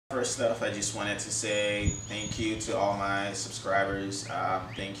First off, I just wanted to say thank you to all my subscribers.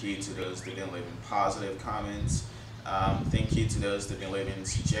 Thank you to those that have been leaving positive comments. Thank you to those that have been leaving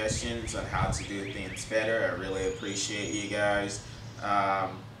suggestions on how to do things better. I really appreciate you guys.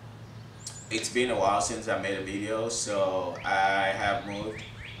 It's been a while since I made a video, so I have moved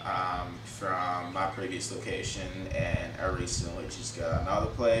from my previous location, and I recently just got another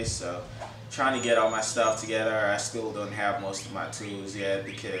place, so trying to get all my stuff together. I still don't have most of my tools yet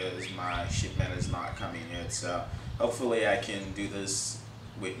because my shipment is not coming yet, so hopefully I can do this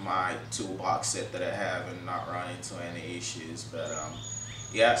with my toolbox set that I have and not run into any issues. But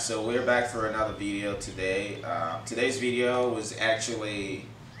yeah, so we're back for another video today. Today's video was actually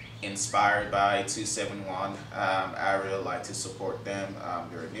inspired by 271. I really like to support them.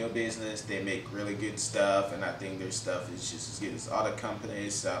 They're a new business, they make really good stuff, and I think their stuff is just as good as other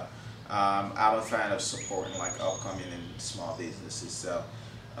companies. So I'm a fan of supporting like upcoming and small businesses. So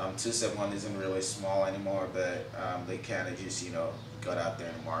 271 isn't really small anymore, but they kind of just got out there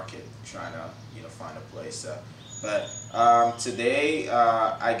in the market trying to find a place. But today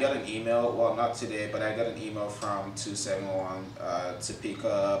I got an email, well not today, but I got an email from 271 to pick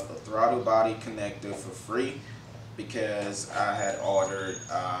up a throttle body connector for free because I had ordered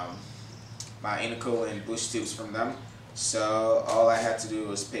my intercooler boost tubes from them. So all I had to do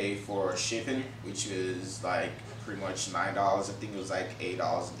was pay for shipping, which was like pretty much $9. I think it was like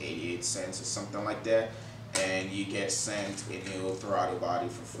 $8.88 or something like that. And you get sent a new throttle body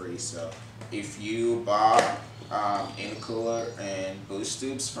for free. So if you buy intercooler and boost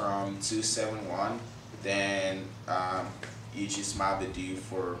tubes from 271, then you just might be due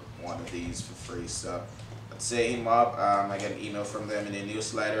for one of these for free. So I'd say him up. I got an email from them in the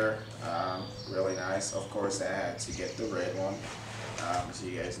newsletter. Really nice. Of course, I had to get the red one, as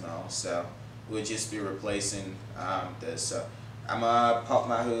you guys know. So we'll just be replacing this. So I'm gonna pop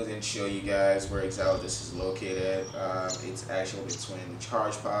my hood and show you guys where exactly this is located. It's actually between the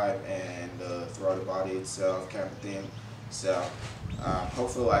charge pipe and the throttle body itself, kind of thing. So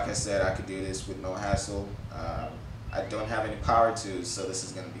hopefully, like I said, I could do this with no hassle. I don't have any power tools, so this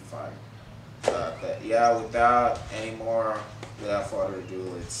is gonna be fun. But yeah, without further ado,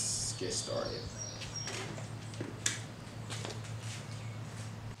 let's get started.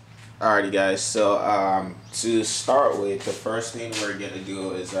 Alrighty guys, so to start with, the first thing we're going to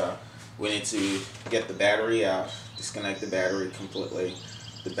do is we need to get the battery out, disconnect the battery completely.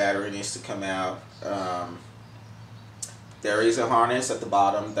 The battery needs to come out. There is a harness at the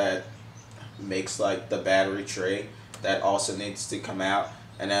bottom that makes like the battery tray that also needs to come out,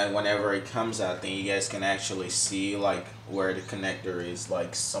 and then whenever it comes out, then you guys can actually see like where the connector is,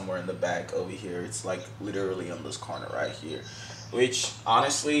 like somewhere in the back over here. It's like literally on this corner right here. Which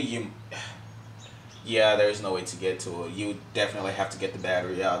honestly, there's no way to get to it. You definitely have to get the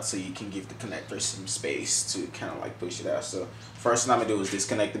battery out so you can give the connector some space to kind of like push it out. So first thing I'm gonna do is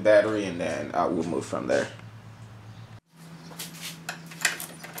disconnect the battery, and then I will move from there.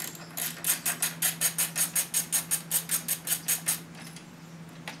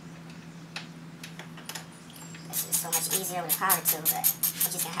 It's so much easier with a power tool, but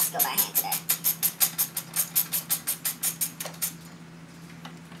we're just gonna have to go by hand today.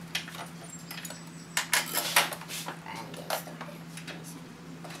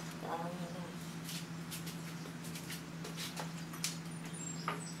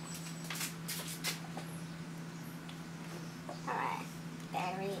 Alright,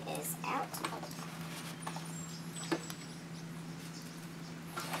 battery is out.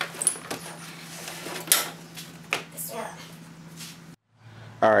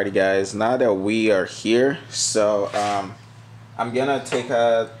 Alrighty guys, now that we are here, so I'm gonna take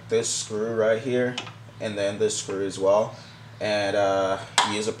this screw right here and then this screw as well, and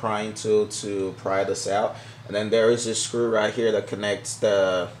use a prying tool to pry this out. And then there is this screw right here that connects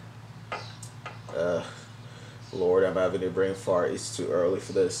the Lord, I'm having a brain fart, it's too early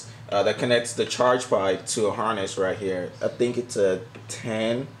for this. That connects the charge pipe to a harness right here. I think it's a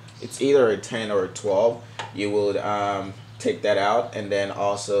 10, it's either a 10 or a 12. You would take that out and then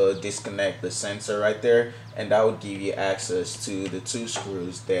also disconnect the sensor right there, and that would give you access to the two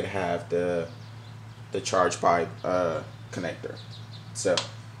screws that have the charge pipe connector. So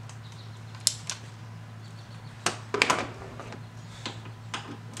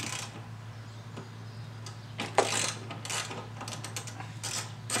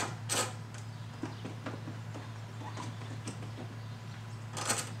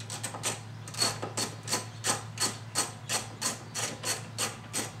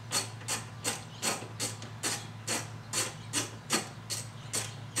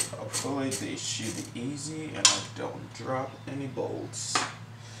hopefully they should be easy and I don't drop any bolts.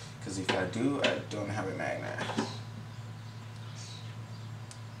 because if I do, I don't have a magnet.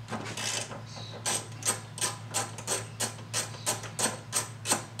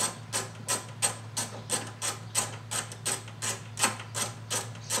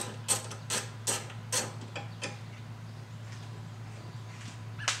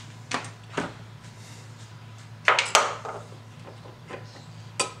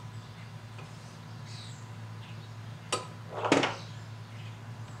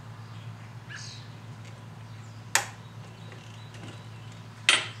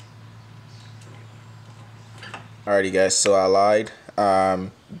 Alrighty guys, so I lied.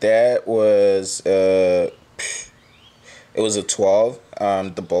 That was it was a 12.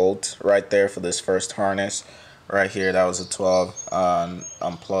 The bolt right there for this first harness right here, that was a 12.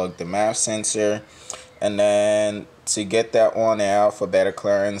 Unplug the MAF sensor, and then to get that one out for better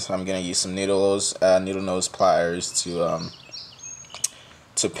clearance, I'm gonna use some needle nose pliers to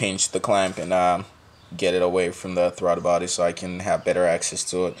pinch the clamp and get it away from the throttle body so I can have better access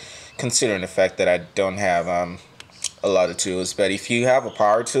to it, considering the fact that I don't have a lot of tools. But if you have a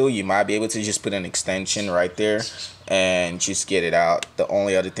power tool, you might be able to just put an extension right there and just get it out. The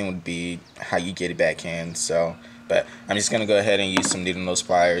only other thing would be how you get it back in. So, but I'm just gonna go ahead and use some needle nose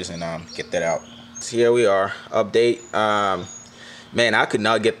pliers and get that out. So here we are. Update. Man, I could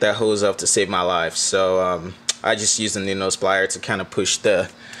not get that hose off to save my life. So I just used the needle nose plier to kind of push the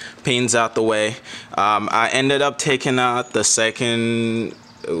pins out the way. I ended up taking out the second.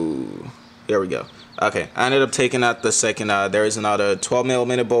 Ooh, here we go. Okay, I ended up taking out the second. There is another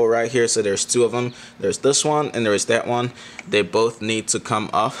 12mm bolt right here, so there's two of them. There's this one and there's that one. They both need to come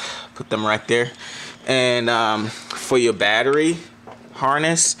off. Put them right there. And for your battery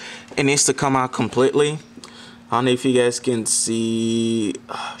harness, it needs to come out completely. I don't know if you guys can see.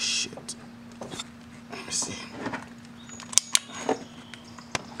 Oh shit. Let me see.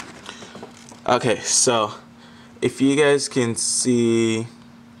 Okay, so if you guys can see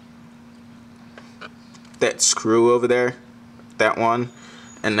that screw over there, that one,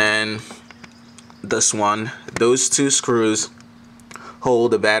 and then this one, those two screws hold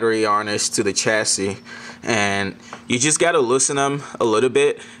the battery harness to the chassis, and you just got to loosen them a little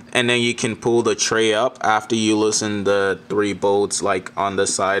bit, and then you can pull the tray up after you loosen the 3 bolts like on the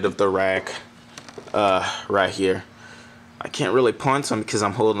side of the rack right here. I can't really point them because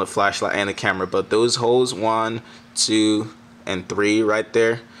I'm holding the flashlight and the camera, but those holes 1, 2, and 3 right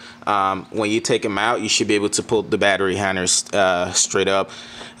there, when you take them out, you should be able to pull the battery harness straight up.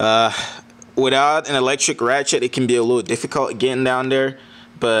 Without an electric ratchet, it can be a little difficult getting down there,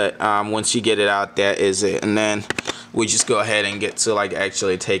 but once you get it out, that is it. And then we just go ahead and get to like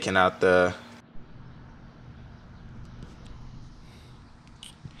actually taking out the.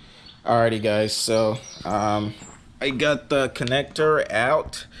 Alrighty guys, so I got the connector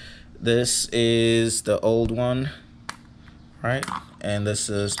out. This is the old one, right? And this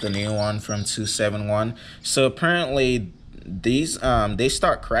is the new one from 271. So apparently these they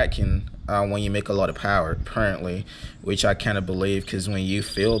start cracking when you make a lot of power, apparently, which I kind of believe, because when you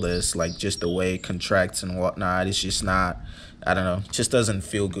feel this, like just the way it contracts and whatnot, it's just not, I don't know, just doesn't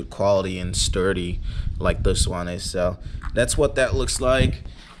feel good quality and sturdy like this one is. So that's what that looks like.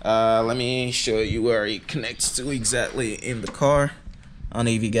 Let me show you where it connects to exactly in the car. I don't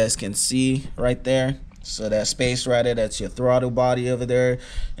know if you guys can see right there. So that space right there, that's your throttle body over there,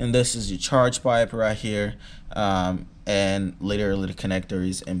 and this is your charge pipe right here, and literally the connector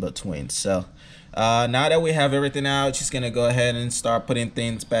is in between. So now that we have everything out, just gonna go ahead and start putting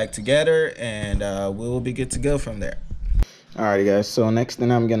things back together, and we will be good to go from there. Alrighty guys, so next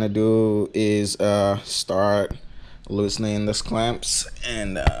thing I'm gonna do is start loosening these clamps,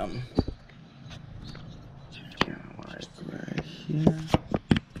 and right here.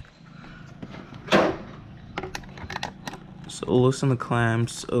 So loosen the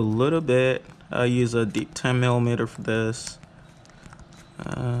clamps a little bit. I use a deep 10mm for this.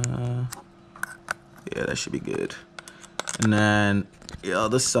 Yeah, that should be good. And then the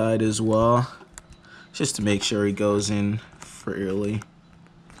other side as well, just to make sure it goes in freely.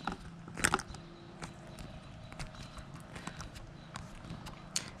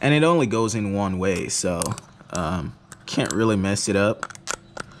 And it only goes in one way, so can't really mess it up.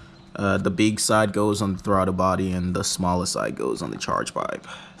 The big side goes on the throttle body and the smaller side goes on the charge pipe.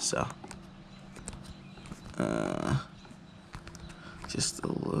 So just a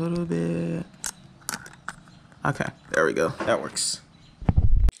little bit. Okay, there we go. That works.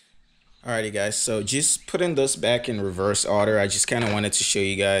 Alrighty guys, so just putting this back in reverse order, I just kind of wanted to show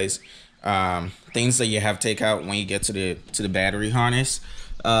you guys things that you have to take out when you get to the battery harness.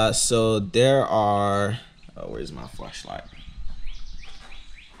 So there are, oh, where's my flashlight?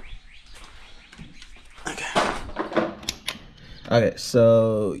 Okay,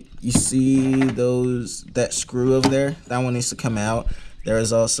 so you see that screw over there? That one needs to come out. There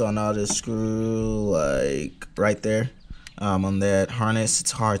is also another screw like right there on that harness.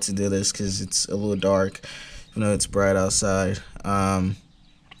 It's hard to do this because it's a little dark, even though it's bright outside.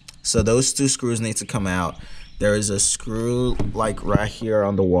 So those two screws need to come out. There is a screw like right here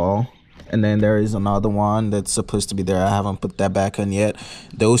on the wall, and then there is another one that's supposed to be there. I haven't put that back on yet.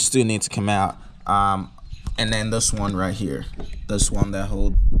 Those two need to come out. And then this one right here, this one that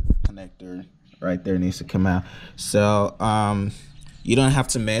holds connector right there needs to come out. So you don't have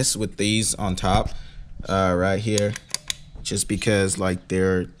to mess with these on top right here, just because like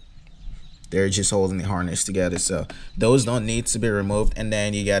they're just holding the harness together. So those don't need to be removed. And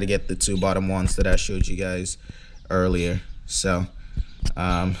then you got to get the two bottom ones that I showed you guys earlier. So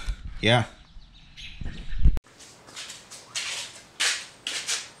yeah.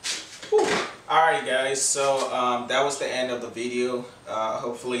 Alright guys, so that was the end of the video.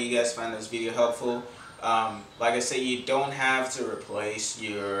 Hopefully you guys find this video helpful. Like I said, you don't have to replace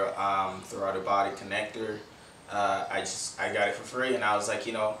your throttle body connector. I got it for free, and I was like,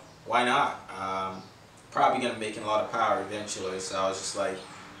 you know, why not? Probably gonna make a lot of power eventually, so I was just like,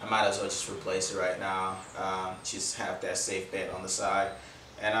 I might as well just replace it right now. Just have that safe bet on the side.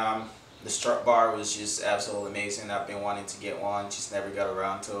 And the strut bar was just absolutely amazing. I've been wanting to get one, just never got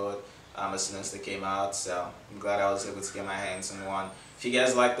around to it as soon as they came out, so I'm glad I was able to get my hands on one. If you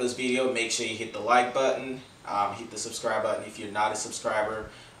guys like this video, make sure you hit the like button, hit the subscribe button if you're not a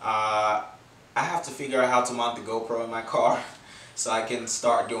subscriber. I have to figure out how to mount the GoPro in my car so I can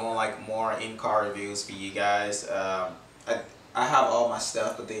start doing like more in-car reviews for you guys. I have all my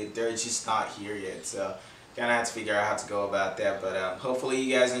stuff, but they're just not here yet, so gonna have to figure out how to go about that. But hopefully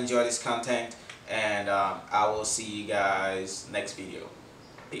you guys enjoy this content, and I will see you guys next video.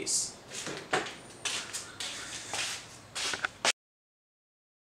 Peace.